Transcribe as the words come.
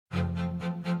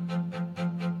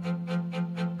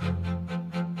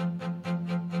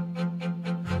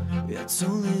got so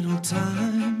little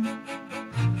time,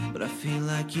 but I feel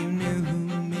like you knew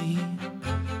me.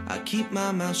 I keep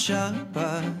my mouth shut,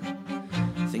 but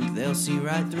think they'll see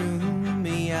right through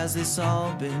me. Has this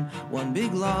all been one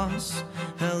big loss?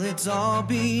 Hell, it's all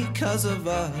because of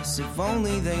us. If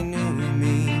only they knew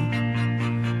me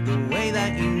the way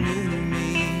that you knew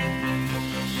me.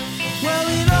 Well,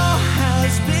 it all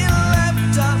has been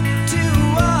left up to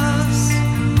us.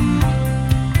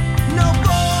 No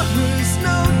borders,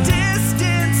 no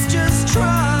distance, just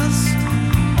trust.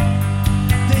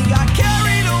 They got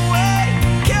carried away.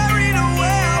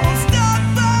 I won't stop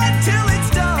until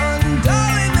it's done.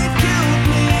 Darling, they've killed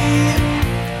me.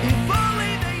 If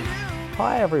only they knew.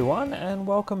 Hi everyone, and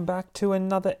welcome back to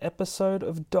another episode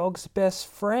of Dog's Best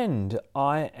Friend.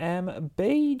 I am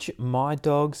Beej, my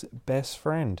dog's best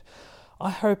friend. I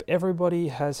hope everybody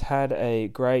has had a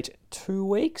great 2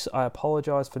 weeks. I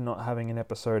apologise for not having an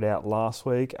episode out last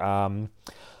week.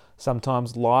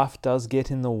 Sometimes life does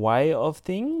get in the way of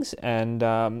things, and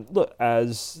look,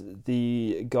 as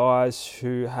the guys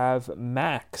who have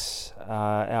Max,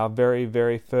 our very,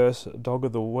 very first dog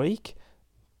of the week.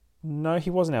 No, he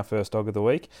wasn't our first dog of the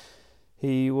week.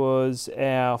 He was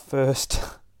our first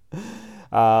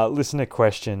listener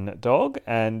question dog,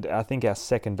 and I think our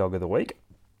second dog of the week.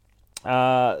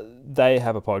 They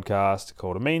have a podcast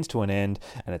called A Means to an End,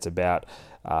 and it's about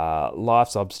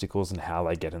life's obstacles and how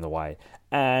they get in the way.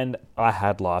 And I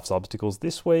had life's obstacles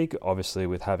this week, obviously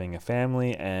with having a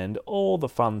family and all the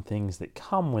fun things that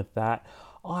come with that.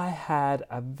 I had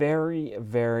a very,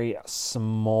 very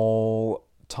small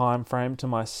time frame to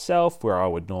myself where I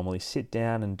would normally sit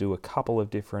down and do a couple of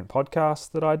different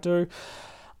podcasts that I do.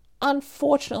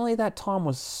 Unfortunately, that time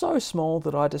was so small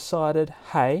that I decided,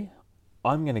 hey,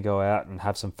 I'm going to go out and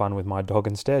have some fun with my dog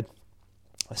instead.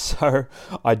 So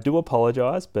I do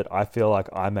apologise, but I feel like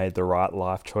I made the right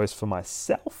life choice for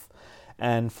myself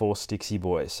and for Stixie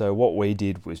Boy. So what we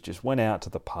did was just went out to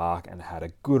the park and had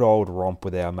a good old romp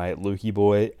with our mate Lukey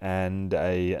Boy and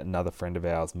another friend of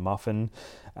ours, Muffin.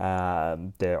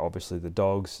 They're obviously the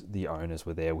dogs. The owners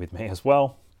were there with me as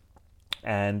well.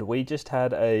 And we just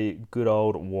had a good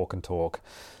old walk and talk.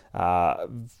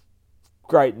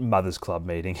 Great Mothers Club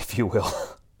meeting, if you will,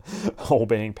 all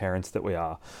being parents that we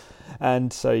are.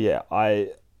 And so, yeah,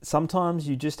 sometimes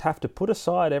you just have to put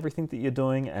aside everything that you're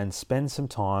doing and spend some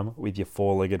time with your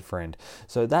four-legged friend.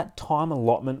 So that time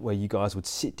allotment where you guys would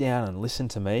sit down and listen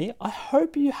to me, I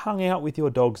hope you hung out with your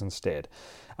dogs instead.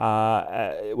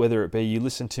 Whether it be you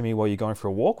listen to me while you're going for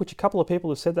a walk, which a couple of people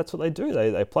have said that's what they do.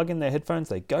 They plug in their headphones,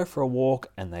 they go for a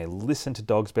walk, and they listen to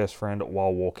Dog's Best Friend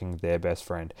while walking their best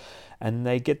friend. And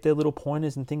they get their little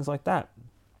pointers and things like that.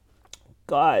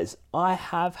 Guys, I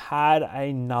have had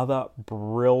another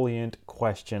brilliant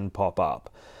question pop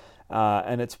up.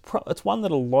 And it's one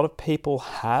that a lot of people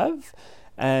have.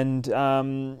 And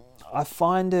I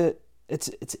find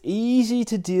it's easy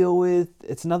to deal with.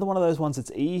 It's another one of those ones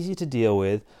that's easy to deal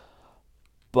with,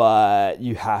 but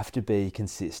you have to be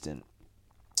consistent.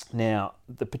 Now,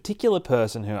 the particular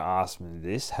person who asked me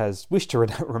this has wished to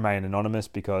remain anonymous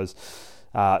because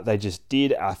they just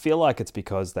did. I feel like it's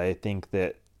because they think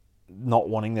that not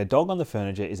wanting their dog on the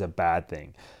furniture is a bad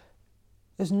thing.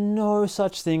 There's no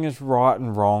such thing as right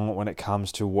and wrong when it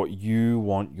comes to what you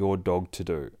want your dog to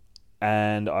do.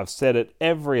 And I've said it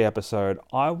every episode,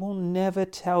 I will never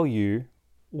tell you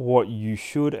what you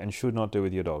should and should not do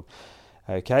with your dog.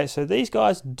 Okay, so these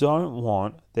guys don't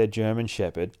want their German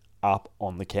Shepherd up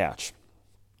on the couch,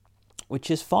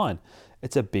 which is fine.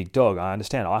 It's a big dog, I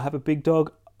understand. I have a big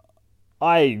dog.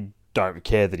 I don't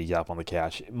care that he's up on the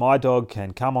couch. My dog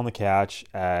can come on the couch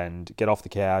and get off the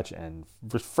couch and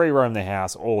free roam the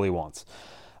house all he wants.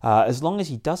 As long as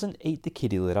he doesn't eat the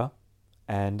kitty litter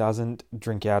and doesn't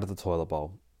drink out of the toilet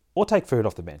bowl or take food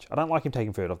off the bench. I don't like him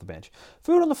taking food off the bench.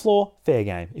 Food on the floor, fair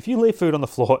game. If you leave food on the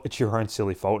floor, it's your own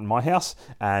silly fault in my house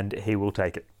and he will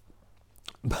take it.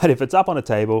 But if it's up on a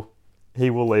table, he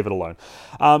will leave it alone.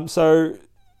 So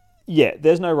yeah,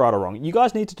 there's no right or wrong. You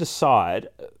guys need to decide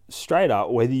straight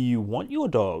up whether you want your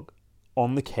dog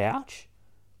on the couch.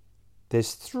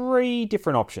 There's 3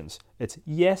 different options. It's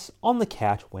yes, on the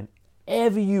couch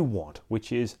whenever you want,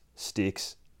 which is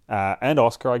Stix and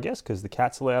Oscar, I guess, because the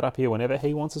cat's allowed up here whenever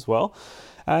he wants as well.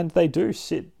 And they do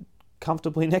sit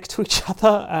comfortably next to each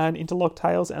other and interlock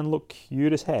tails and look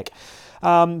cute as heck.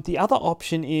 The other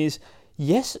option is,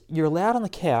 yes, you're allowed on the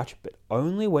couch, but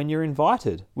only when you're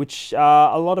invited, which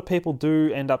a lot of people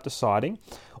do end up deciding.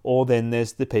 Or then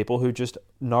there's the people who just,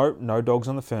 no dogs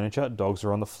on the furniture, dogs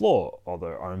are on the floor, or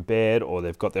their own bed, or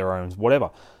they've got their own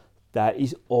whatever. That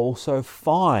is also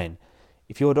fine.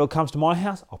 If your dog comes to my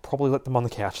house, I'll probably let them on the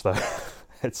couch though.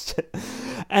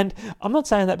 And I'm not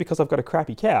saying that because I've got a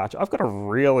crappy couch. I've got a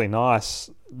really nice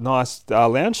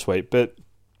lounge suite, but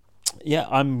yeah,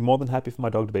 I'm more than happy for my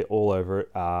dog to be all over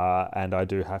it, and I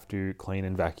do have to clean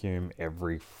and vacuum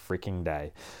every freaking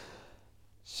day.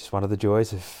 It's just one of the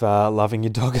joys of loving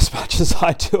your dog as much as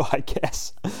I do, I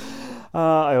guess.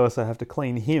 I also have to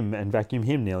clean him and vacuum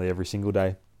him nearly every single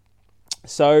day.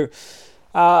 So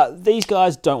these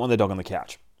guys don't want their dog on the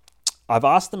couch. I've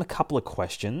asked them a couple of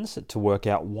questions to work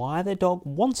out why their dog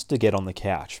wants to get on the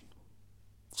couch.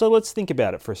 So let's think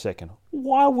about it for a second.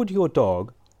 Why would your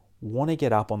dog want to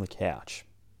get up on the couch?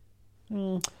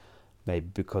 Maybe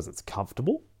because it's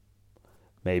comfortable.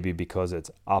 Maybe because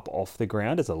it's up off the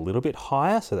ground, it's a little bit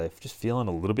higher, so they're just feeling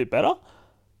a little bit better.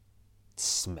 It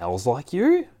smells like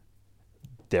you.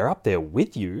 They're up there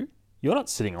with you. You're not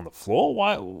sitting on the floor.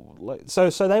 Why? So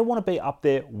they want to be up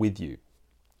there with you.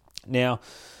 Now,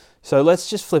 so let's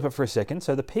just flip it for a second.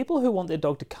 So the people who want their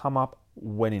dog to come up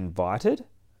when invited,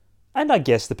 and I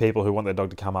guess the people who want their dog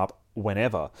to come up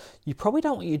whenever, you probably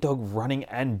don't want your dog running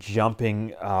and jumping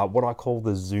what I call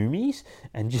the zoomies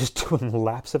and just doing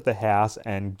laps of the house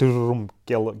and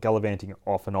gallivanting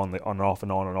off and on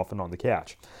the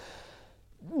couch.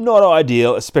 Not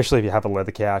ideal, especially if you have a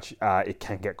leather couch. It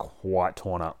can get quite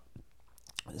torn up.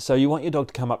 So you want your dog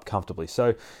to come up comfortably.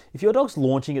 So if your dog's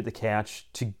launching at the couch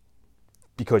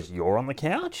because you're on the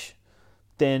couch,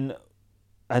 then,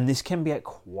 and this can be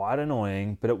quite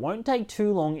annoying, but it won't take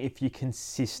too long if you're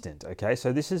consistent, okay?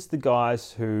 So this is the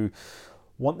guys who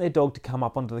want their dog to come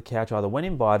up onto the couch either when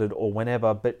invited or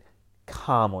whenever, but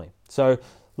calmly. So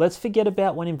let's forget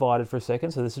about when invited for a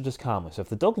second. So this is just calmly. So if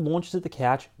the dog launches at the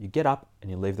couch, you get up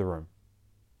and you leave the room.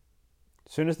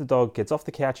 As soon as the dog gets off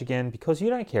the couch again, because you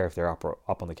don't care if they're up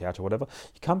on the couch or whatever,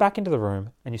 you come back into the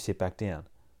room and you sit back down.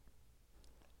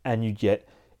 And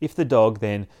if the dog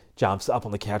then jumps up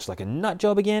on the couch like a nut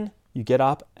job again, you get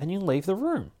up and you leave the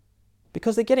room.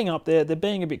 Because they're getting up there, they're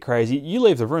being a bit crazy. You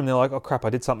leave the room, they're like, oh crap, I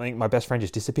did something, my best friend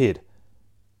just disappeared.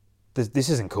 This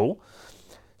isn't cool.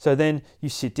 So then you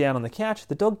sit down on the couch,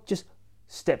 the dog just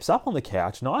steps up on the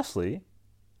couch nicely.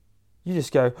 You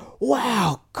just go,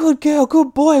 wow, good girl,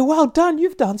 good boy, well done,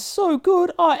 you've done so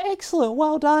good. Oh, excellent,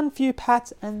 well done, few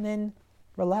pats, and then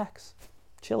relax,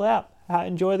 chill out,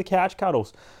 enjoy the couch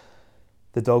cuddles.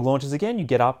 The dog launches again, you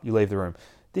get up, you leave the room.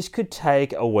 This could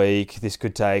take a week, this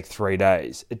could take 3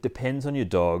 days. It depends on your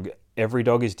dog. Every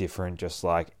dog is different, just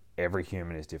like every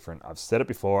human is different. I've said it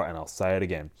before and I'll say it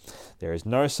again. There is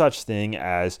no such thing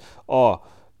as, oh,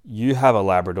 you have a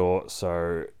Labrador,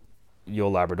 so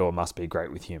your Labrador must be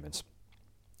great with humans.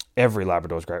 Every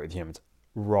Labrador is great with humans.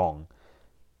 Wrong.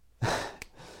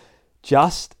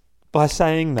 Just by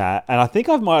saying that, and I think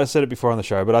I might have said it before on the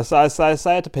show, but I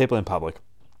say it to people in public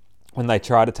when they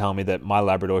try to tell me that my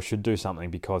Labrador should do something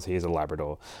because he is a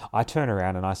Labrador. I turn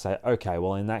around and I say, okay,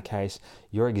 well in that case,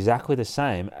 you're exactly the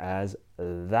same as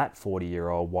that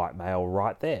 40-year-old white male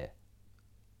right there.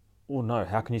 Well, no,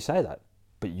 how can you say that?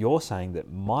 But you're saying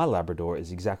that my Labrador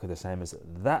is exactly the same as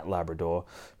that Labrador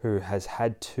who has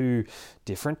had 2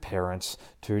 different parents,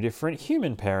 2 different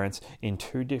human parents in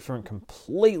 2 different,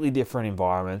 completely different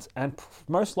environments and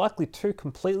most likely 2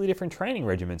 completely different training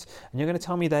regimens. And you're going to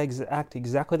tell me they act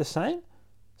exactly the same?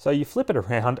 So you flip it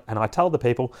around and I tell the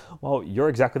people, well, you're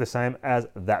exactly the same as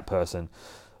that person.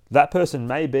 That person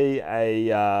may be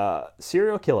a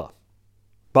serial killer,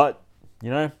 but, you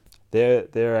know,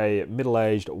 they're a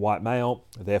middle-aged white male,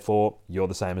 therefore you're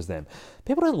the same as them.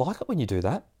 People don't like it when you do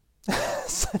that.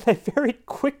 So they very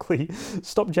quickly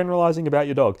stop generalizing about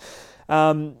your dog.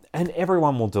 And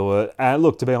everyone will do it.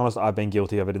 Look, to be honest, I've been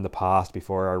guilty of it in the past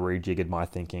before I rejiggered my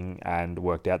thinking and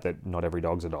worked out that not every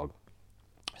dog's a dog.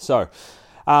 So,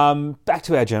 back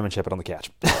to our German Shepherd on the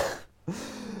couch.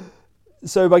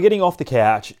 So by getting off the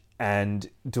couch and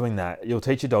doing that, you'll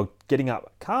teach your dog getting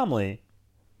up calmly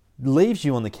leaves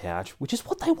you on the couch, which is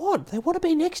what they want. They want to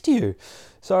be next to you.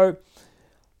 So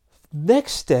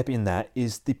next step in that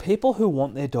is the people who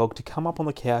want their dog to come up on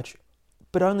the couch,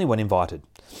 but only when invited.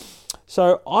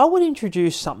 So I would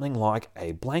introduce something like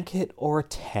a blanket or a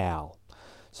towel.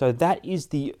 So that is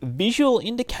the visual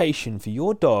indication for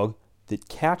your dog that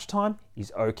couch time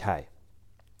is okay.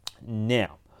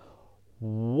 Now,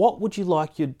 what would you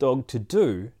like your dog to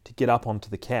do to get up onto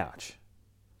the couch?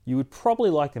 You would probably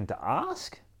like them to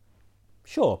ask.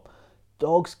 Sure,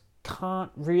 dogs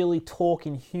can't really talk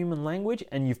in human language,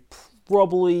 and you've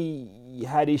probably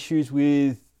had issues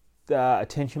with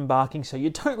attention barking, so you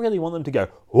don't really want them to go,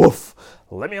 woof,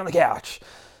 let me on the couch.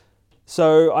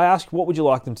 So I asked, what would you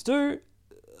like them to do?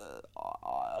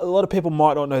 A lot of people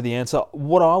might not know the answer.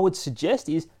 What I would suggest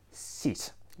is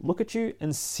sit. Look at you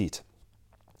and sit.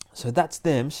 So that's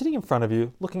them sitting in front of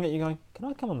you, looking at you going, can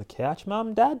I come on the couch,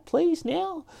 Mum, Dad, please,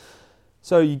 now?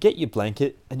 So you get your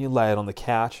blanket and you lay it on the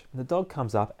couch, and the dog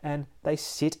comes up and they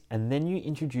sit, and then you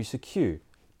introduce a cue.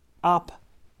 Up,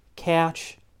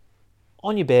 couch,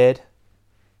 on your bed,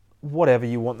 whatever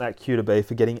you want that cue to be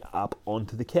for getting up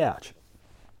onto the couch.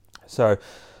 So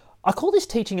I call this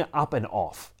teaching it up and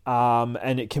off,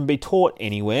 and it can be taught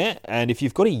anywhere. And if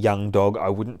you've got a young dog, I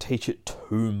wouldn't teach it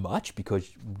too much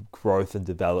because growth and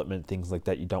development, things like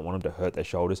that, you don't want them to hurt their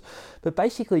shoulders. But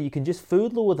basically, you can just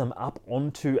food lure them up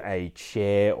onto a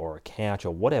chair or a couch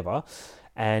or whatever.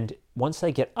 And once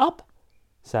they get up,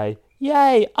 say,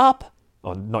 yay, up.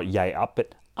 Or not yay, up,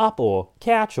 but up or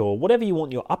couch or whatever you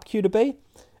want your up cue to be.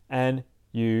 And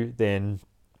you then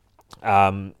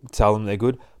tell them they're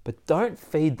good. But don't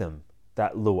feed them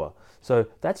that lure. So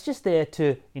that's just there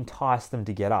to entice them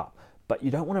to get up. But you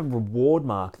don't want to reward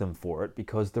mark them for it,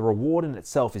 because the reward in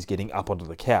itself is getting up onto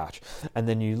the couch. And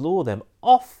then you lure them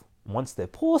off once their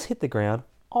paws hit the ground,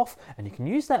 off. And you can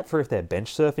use that for if they're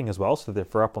bench surfing as well. So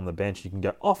if they're up on the bench, you can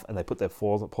go off and they put their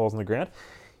paws on the ground.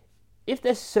 If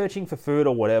they're searching for food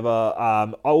or whatever,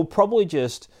 I will probably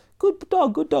just, good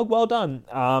dog, well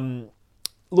done.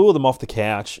 Lure them off the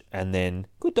couch, and then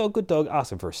good dog, ask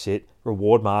them for a sit,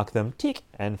 reward mark them, tick,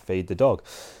 and feed the dog.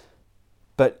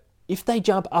 But if they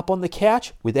jump up on the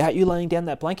couch without you laying down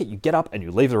that blanket, you get up and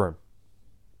you leave the room.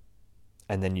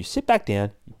 And then you sit back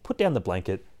down, you put down the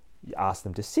blanket, you ask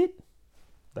them to sit,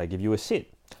 they give you a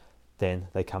sit. Then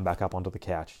they come back up onto the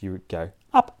couch. You go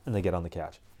up and they get on the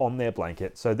couch on their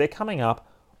blanket. So they're coming up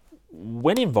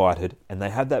when invited, and they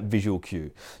have that visual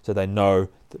cue. So they know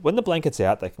that when the blanket's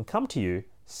out, they can come to you,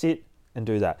 sit, and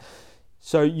do that.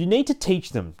 So you need to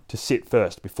teach them to sit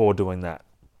first before doing that.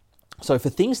 So for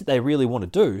things that they really want to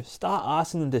do, start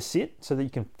asking them to sit so that you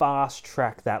can fast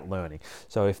track that learning.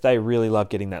 So if they really love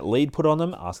getting that lead put on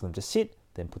them, ask them to sit,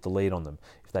 then put the lead on them.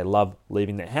 If they love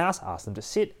leaving their house, ask them to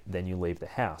sit, then you leave the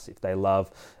house. If they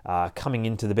love coming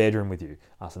into the bedroom with you,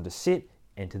 ask them to sit,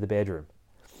 enter the bedroom.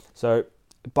 So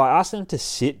by asking them to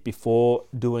sit before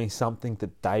doing something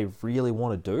that they really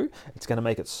want to do, it's going to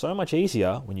make it so much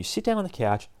easier when you sit down on the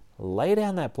couch, lay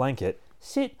down that blanket,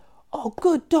 sit, oh,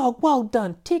 good dog, well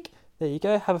done, tick, there you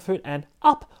go, have a food, and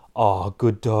up, oh,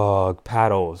 good dog,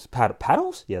 paddles,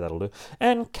 paddles, yeah, that'll do,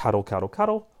 and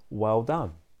cuddle, well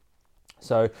done.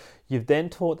 So you've then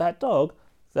taught that dog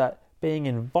that being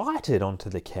invited onto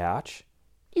the couch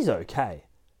is okay.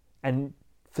 And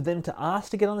for them to ask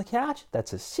to get on the couch,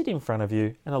 that's a sit in front of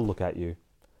you and a look at you.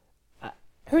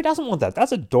 Who doesn't want that?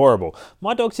 That's adorable.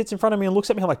 My dog sits in front of me and looks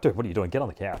at me. I'm like, dude, what are you doing? Get on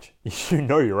the couch. You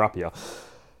know you're up here.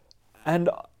 And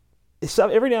so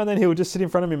every now and then he'll just sit in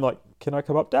front of me and be like, can I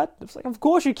come up, Dad? It's like, of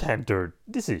course you can, dude.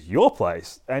 This is your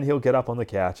place. And he'll get up on the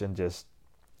couch and just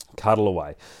cuddle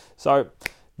away. So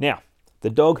now, the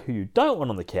dog who you don't want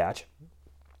on the couch,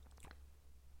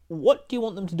 what do you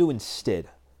want them to do instead?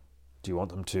 Do you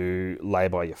want them to lay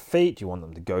by your feet? Do you want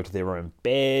them to go to their own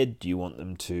bed? Do you want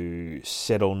them to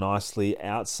settle nicely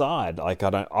outside? Like,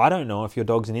 I don't know if your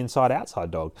dog's an inside-outside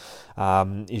dog.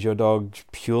 Is your dog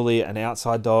purely an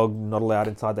outside dog, not allowed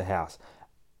inside the house?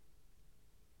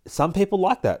 Some people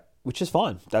like that, which is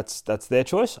fine. That's their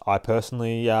choice. I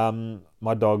personally,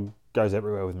 my dog goes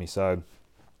everywhere with me, so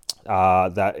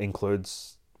that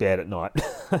includes bed at night.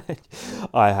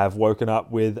 I have woken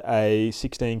up with a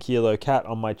 16 kilo cat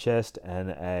on my chest and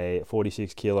a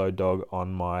 46 kilo dog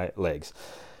on my legs.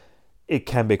 It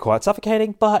can be quite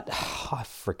suffocating, but I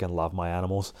freaking love my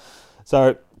animals.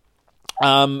 So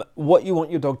what you want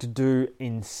your dog to do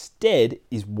instead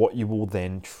is what you will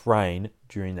then train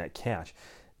during that couch.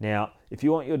 Now, if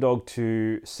you want your dog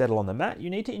to settle on the mat, you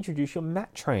need to introduce your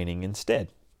mat training instead.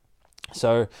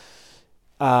 So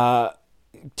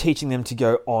teaching them to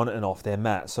go on and off their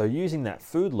mat. So using that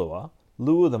food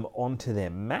lure them onto their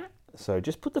mat. So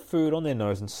just put the food on their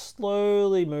nose and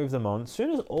slowly move them on. As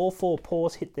soon as all four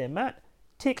paws hit their mat,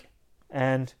 tick,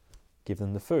 and give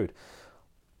them the food.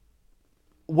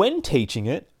 When teaching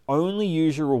it, only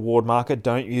use your reward marker.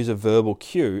 Don't use a verbal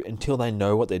cue until they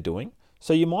know what they're doing.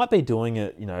 So you might be doing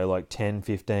it, like 10,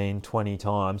 15, 20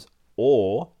 times,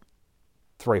 or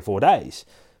 3-4 days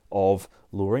of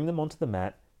luring them onto the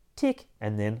mat, tick,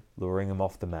 and then luring them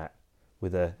off the mat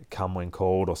with a come when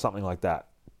called or something like that.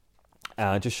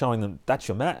 Just showing them that's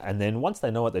your mat, and then once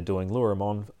they know what they're doing, lure them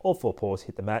on, all four paws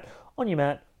hit the mat, on your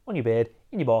bed,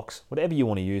 in your box, whatever you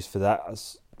want to use for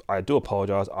that. I do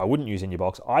apologise, I wouldn't use in your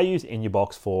box. I use in your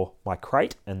box for my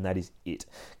crate, and that is it,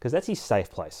 because that's his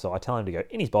safe place. So I tell him to go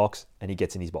in his box, and he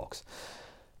gets in his box.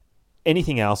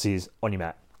 Anything else is on your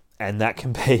mat. And that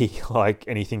can be like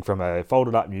anything from a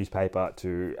folded up newspaper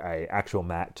to a actual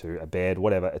mat to a bed,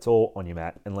 whatever. It's all on your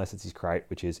mat, unless it's his crate,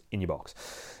 which is in your box.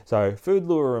 So food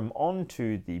lure them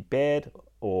onto the bed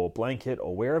or blanket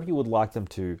or wherever you would like them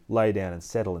to lay down and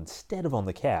settle instead of on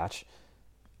the couch.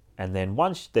 And then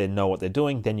once they know what they're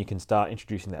doing, then you can start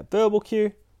introducing that verbal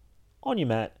cue on your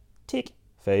mat, tick,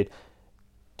 feed,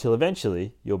 till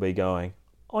eventually you'll be going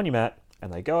on your mat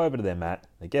and they go over to their mat,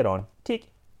 they get on, tick,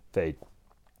 feed.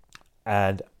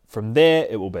 And from there,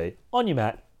 it will be on your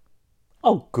mat.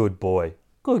 Oh, good boy,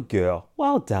 good girl,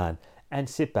 well done. And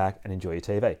sit back and enjoy your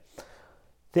TV.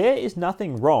 There is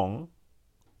nothing wrong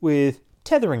with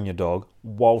tethering your dog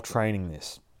while training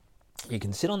this. You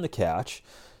can sit on the couch.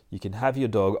 You can have your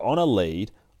dog on a lead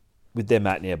with their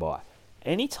mat nearby.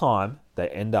 Anytime they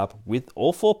end up with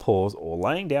all four paws or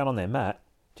laying down on their mat,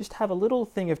 just have a little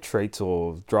thing of treats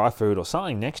or dry food or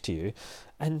something next to you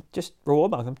and just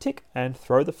reward mark them, tick, and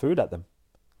throw the food at them.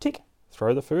 Tick,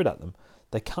 throw the food at them.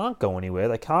 They can't go anywhere.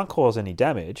 They can't cause any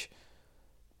damage.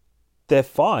 They're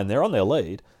fine. They're on their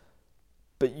lead.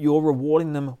 But you're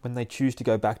rewarding them when they choose to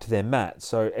go back to their mat.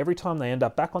 So every time they end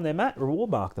up back on their mat,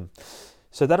 reward mark them.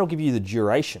 So that'll give you the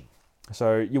duration.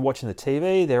 So you're watching the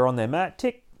TV, they're on their mat,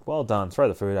 tick, well done, throw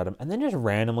the food at them, and then just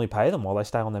randomly pay them while they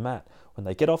stay on their mat. When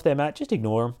they get off their mat, just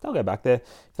ignore them. They'll go back there.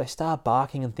 If they start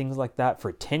barking and things like that for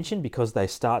attention because they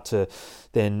start to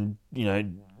then,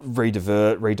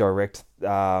 redirect,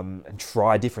 and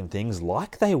try different things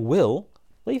like they will,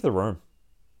 leave the room.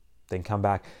 Then come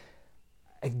back.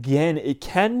 Again, it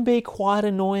can be quite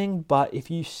annoying, but if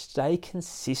you stay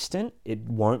consistent, it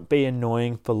won't be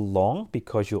annoying for long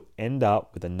because you'll end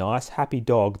up with a nice, happy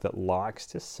dog that likes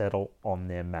to settle on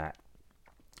their mat.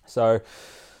 So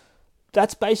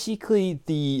that's basically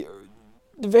the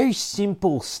very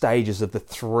simple stages of the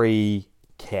 3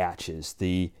 couches.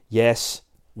 The yes,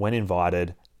 when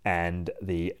invited, and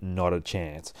the not a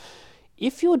chance.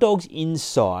 If your dog's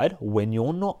inside when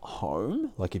you're not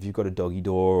home, like if you've got a doggy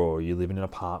door or you live in an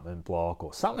apartment block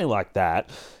or something like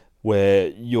that, where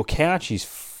your couch is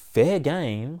fair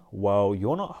game while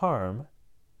you're not home,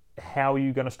 how are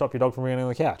you going to stop your dog from being on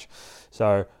the couch?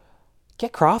 So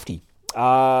get crafty.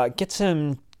 Get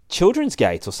some children's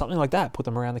gates or something like that. Put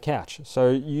them around the couch. So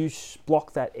you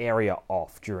block that area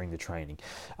off during the training.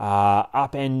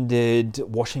 Upended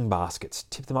washing baskets.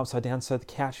 Tip them upside down so the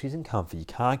couch isn't comfy. You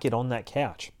can't get on that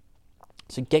couch.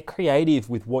 So get creative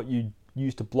with what you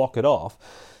use to block it off.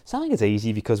 Something that's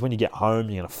easy because when you get home,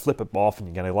 you're going to flip it off and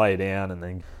you're going to lay it down.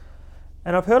 And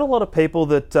I've heard a lot of people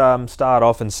that start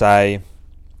off and say,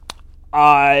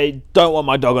 I don't want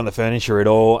my dog on the furniture at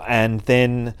all. And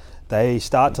then they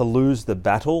start to lose the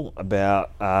battle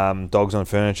about dogs on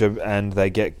furniture and they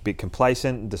get a bit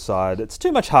complacent and decide it's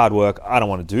too much hard work, I don't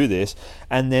want to do this.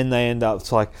 And then they end up,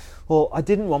 it's like, well, I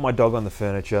didn't want my dog on the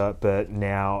furniture, but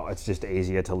now it's just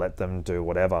easier to let them do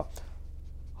whatever.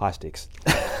 Hi, Stix.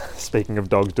 Speaking of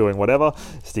dogs doing whatever,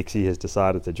 Stixie has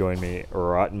decided to join me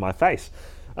right in my face.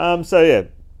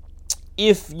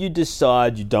 If you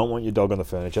decide you don't want your dog on the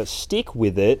furniture, stick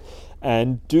with it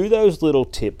and do those little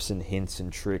tips and hints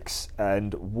and tricks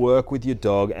and work with your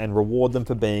dog and reward them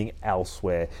for being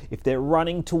elsewhere. If they're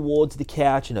running towards the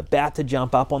couch and about to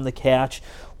jump up on the couch,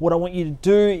 what I want you to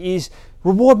do is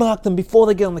reward mark them before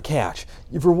they get on the couch.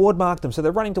 You've reward marked them, so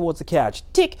they're running towards the couch.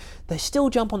 Tick! They still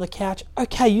jump on the couch.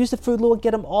 Okay, use the food lure,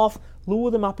 get them off, lure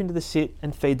them up into the sit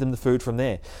and feed them the food from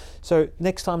there. So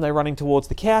next time they're running towards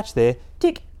the couch there,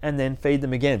 tick, and then feed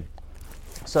them again.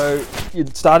 So you're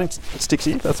starting to,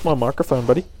 Stixie, that's my microphone,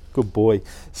 buddy. Good boy.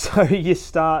 So they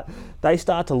start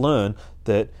to learn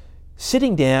that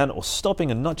sitting down or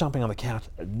stopping and not jumping on the couch,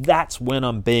 that's when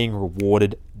I'm being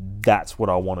rewarded. That's what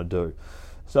I want to do.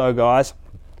 So guys,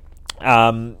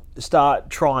 start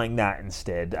trying that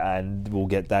instead and we'll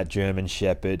get that German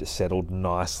Shepherd settled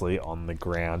nicely on the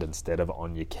ground instead of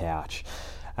on your couch.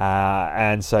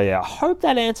 I hope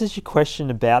that answers your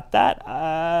question about that.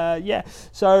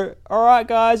 So, all right,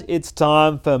 guys, it's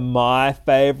time for my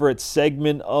favorite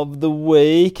segment of the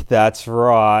week. That's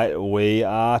right, we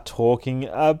are talking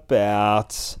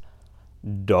about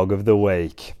Dog of the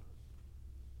Week.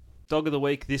 Dog of the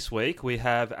Week this week, we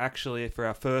have actually, for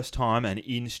our first time, an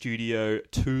in-studio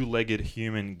two-legged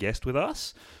human guest with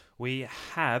us. We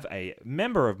have a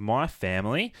member of my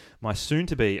family, my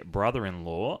soon-to-be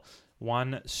brother-in-law,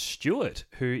 one Stuart,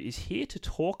 who is here to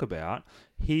talk about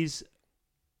his,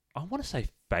 I want to say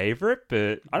favourite,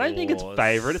 but I don't think it's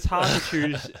favourite. It's hard to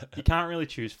choose. You can't really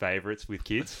choose favourites with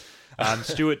kids.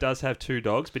 Stuart does have 2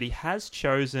 dogs, but he has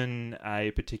chosen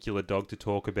a particular dog to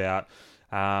talk about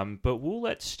But we'll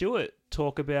let Stuart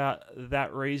talk about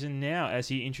that reason now as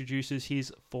he introduces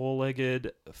his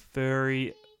four-legged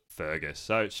furry Fergus.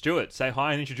 So, Stuart, say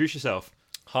hi and introduce yourself.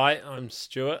 Hi, I'm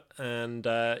Stuart, and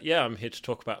I'm here to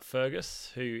talk about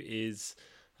Fergus, who is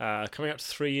coming up to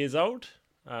 3 years old.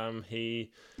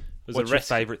 He was What's your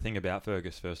favourite thing about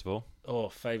Fergus, first of all? Oh,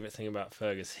 favourite thing about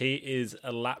Fergus. He is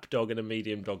a lap dog in a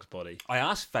medium dog's body. I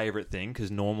ask favourite thing because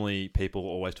normally people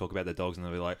always talk about their dogs and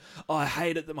they'll be like, oh, I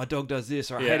hate it that my dog does this,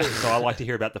 or I hate it. So I like to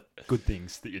hear about the good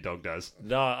things that your dog does.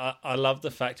 No, I love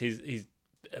the fact he's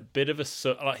a bit of a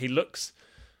sook. Like, he looks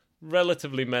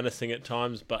relatively menacing at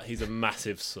times, but he's a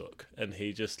massive sook, and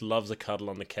he just loves a cuddle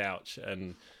on the couch,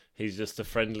 and he's just the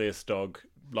friendliest dog,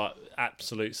 like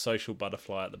absolute social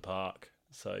butterfly at the park.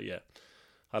 So yeah,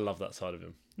 I love that side of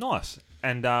him. Nice.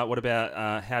 And what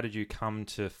about how did you come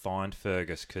to find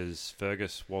Fergus? Because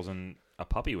Fergus wasn't a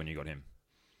puppy when you got him.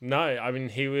 No, I mean,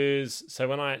 he was... So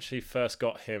when I actually first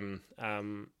got him,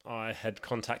 I had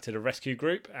contacted a rescue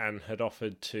group and had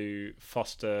offered to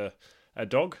foster a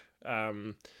dog.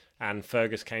 And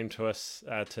Fergus came to us,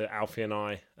 to Alfie and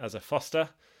I, as a foster.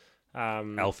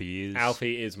 Alfie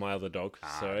is my other dog.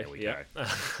 Sorry. There we go.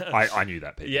 I knew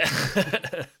that, people. Yeah.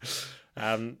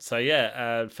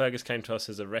 Fergus came to us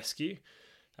as a rescue.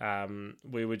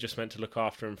 We were just meant to look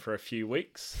after him for a few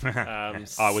weeks.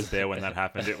 I was there when that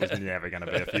happened. It was never going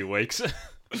to be a few weeks.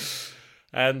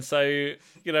 And so,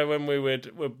 when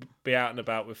we'd be out and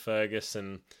about with Fergus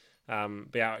and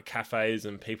be out at cafes,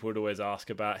 and people would always ask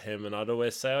about him, and I'd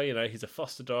always say, he's a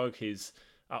foster dog, he's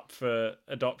up for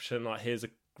adoption, like, here's a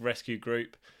rescue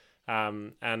group.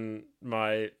 And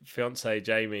my fiance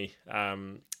Jamie,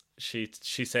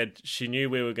 she said she knew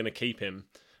we were going to keep him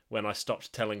when I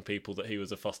stopped telling people that he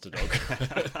was a foster dog.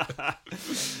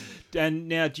 And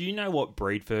now, do you know what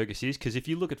breed Fergus is? Because if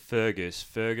you look at Fergus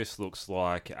looks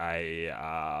like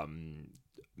a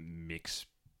mixed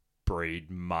breed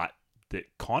mutt that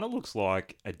kind of looks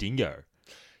like a dingo.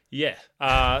 Yeah.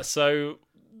 So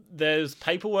there's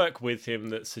paperwork with him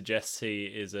that suggests he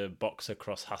is a boxer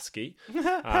cross husky.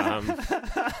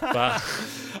 But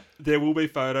there will be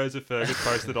photos of Fergus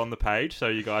posted on the page, so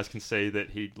you guys can see that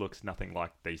he looks nothing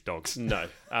like these dogs. No.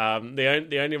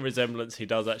 The only resemblance he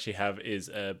does actually have is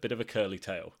a bit of a curly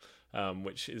tail,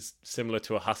 which is similar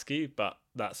to a husky, but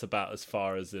that's about as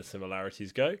far as the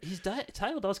similarities go. His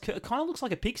tail does kind of looks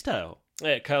like a pig's tail.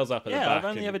 Yeah, it curls up at the back. I've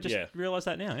only ever just realised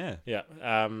that now, yeah.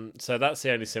 Yeah. So that's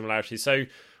the only similarity. So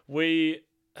we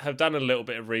have done a little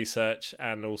bit of research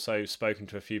and also spoken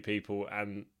to a few people,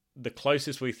 and the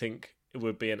closest we think it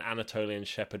would be an Anatolian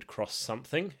Shepherd cross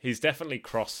something. He's definitely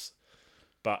cross,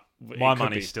 but my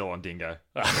money's still on dingo.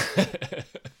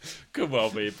 Could well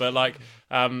be, but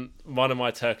one of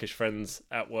my Turkish friends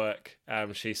at work,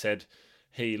 she said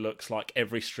he looks like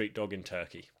every street dog in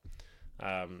Turkey.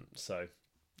 So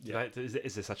yeah,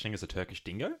 is there such thing as a Turkish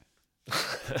dingo?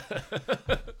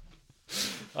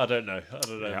 I don't know.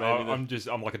 Yeah,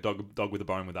 I'm like a dog with a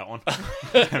bone with that one.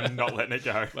 I'm not letting it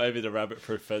go. Maybe the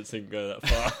rabbit-proof fence didn't go that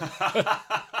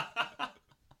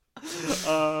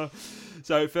far.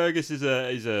 So Fergus is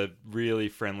a really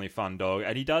friendly, fun dog,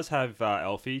 and he does have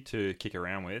Alfie to kick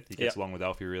around with. He gets along with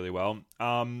Alfie really well.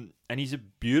 And he's a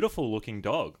beautiful looking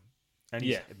dog, and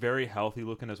he's very healthy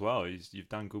looking as well. You've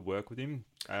done good work with him,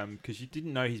 because you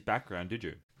didn't know his background, did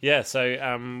you? Yeah.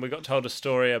 So we got told a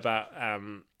story about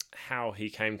how he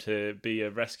came to be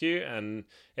a rescue, and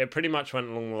it pretty much went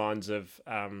along the lines of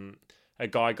a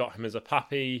guy got him as a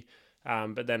puppy,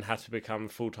 but then had to become a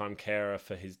full-time carer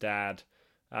for his dad,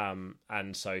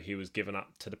 and so he was given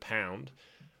up to the pound.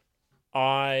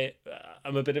 I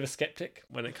am a bit of a skeptic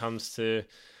when it comes to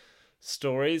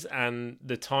stories, and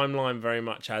the timeline very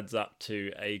much adds up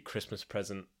to a Christmas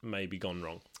present maybe gone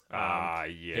wrong.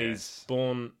 Yes.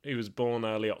 He was born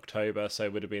early October, so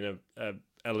would have been a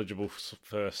eligible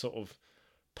for sort of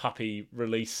puppy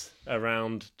release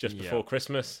around just before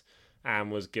Christmas,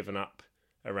 and was given up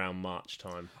around March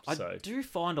time. I do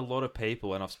find a lot of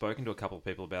people, and I've spoken to a couple of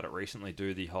people about it recently,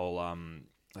 do the whole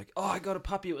I got a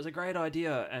puppy, it was a great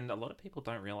idea, and a lot of people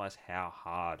don't realise how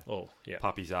hard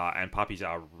puppies are, and puppies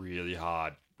are really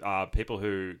hard. People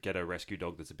who get a rescue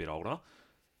dog that's a bit older,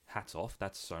 hats off,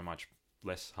 that's so much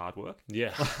less hard work.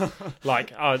 Yeah.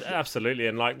 Absolutely.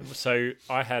 And so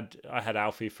I had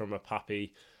Alfie from a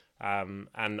puppy, and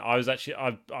I was actually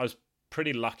I was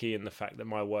pretty lucky in the fact that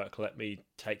my work let me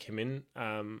take him in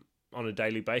on a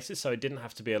daily basis, so I didn't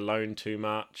have to be alone too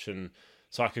much, and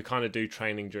so I could kind of do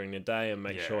training during the day and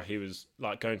make sure he was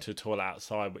going to the toilet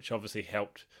outside, which obviously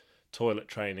helped toilet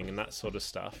training and that sort of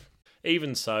stuff.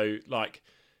 Even so,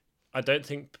 I don't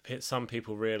think some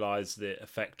people realise the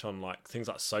effect on like things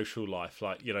like social life.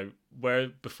 Like, you know, where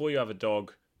before you have a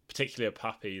dog, particularly a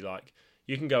puppy, like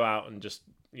you can go out and just,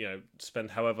 you know,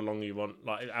 spend however long you want,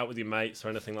 like out with your mates or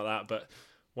anything like that. But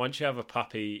once you have a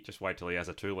puppy, Just wait till he has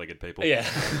a two-legged people. yeah.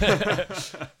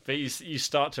 But you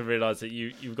start to realise that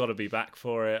you've got to be back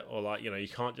for it, or like, you know, you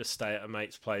can't just stay at a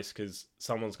mate's place because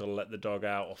someone's got to let the dog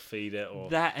out or feed it or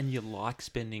That, and you like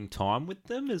spending time with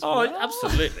them as Oh, well.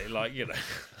 absolutely. Like, you know.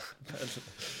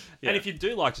 Yeah. And if you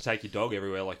do like to take your dog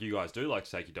everywhere, like you guys do like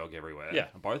to take your dog everywhere, Yeah.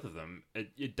 both of them,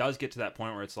 it does get to that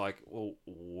point where it's like, well,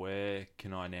 where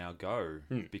can I now go?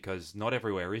 Because not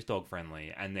everywhere is dog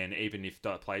friendly. And then even if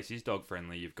the place is dog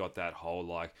friendly, you've got that whole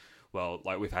like, well,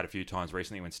 like we've had a few times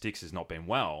recently when Sticks has not been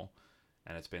well,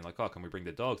 and it's been like, oh, can we bring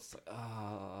the dogs? It's like,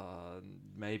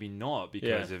 maybe not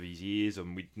because of his ears,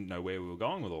 and we didn't know where we were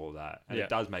going with all of that. And it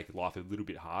does make life a little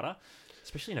bit harder,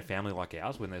 especially in a family like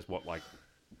ours when there's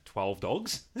 12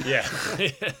 dogs. Yeah.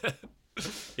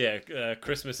 Yeah,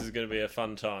 Christmas is going to be a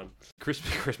fun time.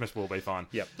 Christmas will be fun.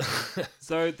 Yep.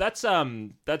 So that's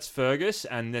Fergus,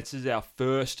 and this is our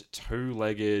first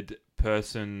two-legged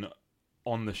person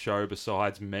on the show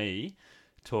besides me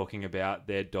talking about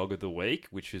their dog of the week,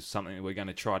 which is something that we're going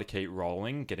to try to keep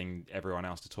rolling, getting everyone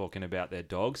else to talking about their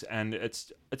dogs. And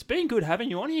it's been good having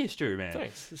you on here, Stu, man.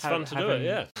 Thanks. It's fun to do it,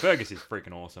 yeah. Fergus is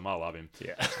freaking awesome. I love him.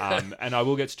 Yeah. And I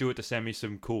will get Stuart to send me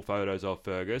some cool photos of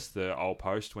Fergus that I'll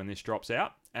post when this drops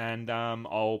out. And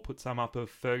I'll put some up of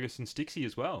Fergus and Stixie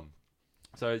as well.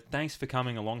 So thanks for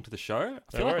coming along to the show.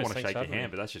 I feel like I want to shake your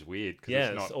hand, but that's just weird.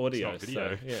 Yeah, it's audio. It's not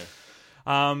video. So, yeah.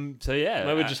 So yeah.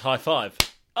 Maybe just high five.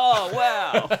 Oh,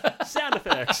 wow. Sound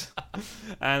effects.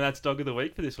 And that's Dog of the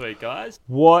Week for this week, guys.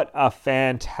 What a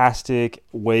fantastic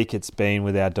week it's been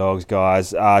with our dogs,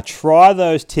 guys. Try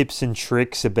those tips and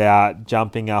tricks about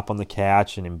jumping up on the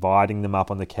couch and inviting them up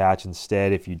on the couch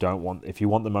instead if you want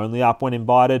them only up when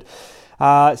invited.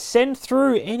 Send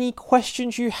through any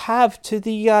questions you have to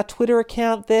the Twitter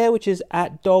account there, which is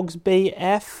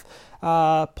 @dogsbf.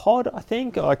 Pod, I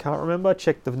think. I can't remember.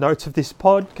 Check the notes of this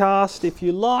podcast if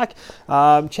you like.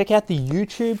 Check out the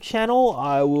YouTube channel.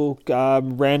 I will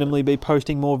randomly be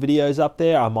posting more videos up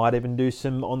there. I might even do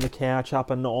some on the couch,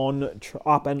 up and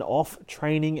off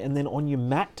training, and then on your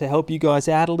mat to help you guys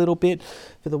out a little bit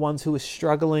for the ones who are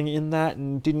struggling in that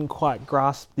and didn't quite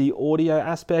grasp the audio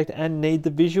aspect and need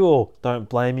the visual. Don't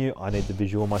blame you. I need the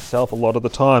visual myself a lot of the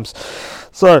times.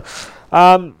 So,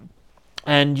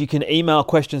 and you can email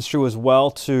questions through as well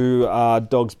to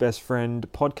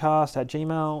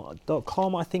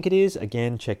dogsbestfriendpodcast@gmail.com, I think it is.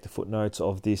 Again, check the footnotes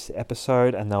of this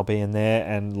episode and they'll be in there,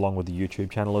 and along with the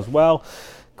YouTube channel as well.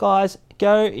 Guys,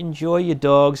 go enjoy your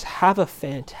dogs. Have a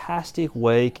fantastic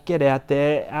week. Get out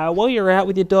there. While you're out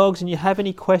with your dogs and you have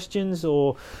any questions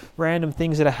or random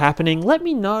things that are happening, let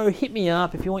me know. Hit me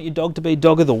up if you want your dog to be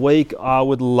Dog of the Week. I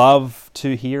would love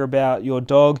to hear about your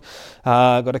dog.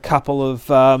 Got a couple of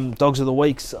Dogs of the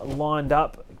Weeks lined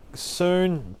up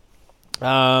soon.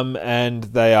 And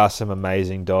they are some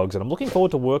amazing dogs. And I'm looking forward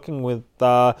to working with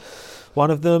one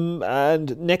of them,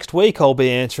 and next week I'll be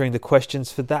answering the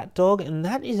questions for that dog, and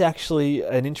that is actually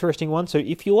an interesting one. So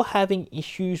if you're having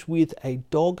issues with a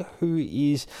dog who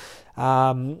is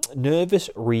nervous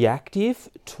reactive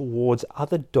towards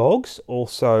other dogs,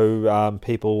 also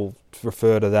people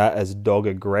refer to that as dog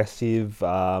aggressive,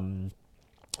 dog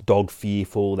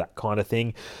fearful, that kind of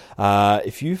thing.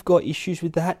 If you've got issues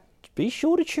with that, be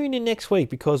sure to tune in next week,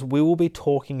 because we will be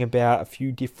talking about a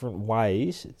few different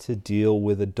ways to deal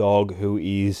with a dog who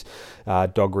is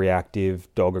dog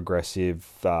reactive, dog aggressive,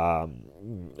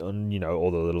 and, you know, all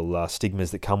the little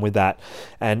stigmas that come with that,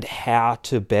 and how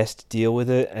to best deal with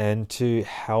it and to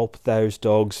help those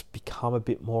dogs become a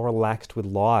bit more relaxed with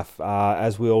life.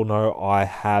 As we all know, I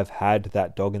have had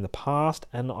that dog in the past,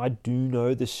 and I do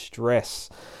know the stress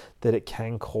that it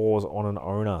can cause on an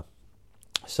owner.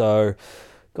 So,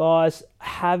 guys,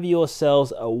 have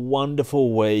yourselves a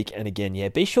wonderful week. And again,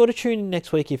 be sure to tune in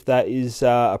next week if that is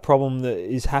a problem that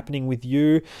is happening with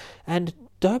you. And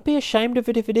don't be ashamed of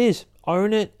it if it is.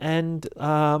 Own it and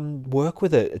work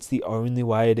with it. It's the only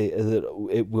way that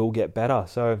it will get better.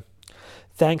 So,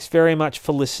 thanks very much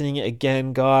for listening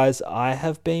again, guys. I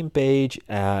have been Beej.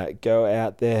 Go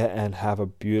out there and have a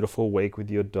beautiful week with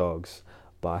your dogs.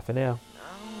 Bye for now.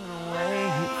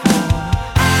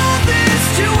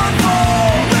 To unfold.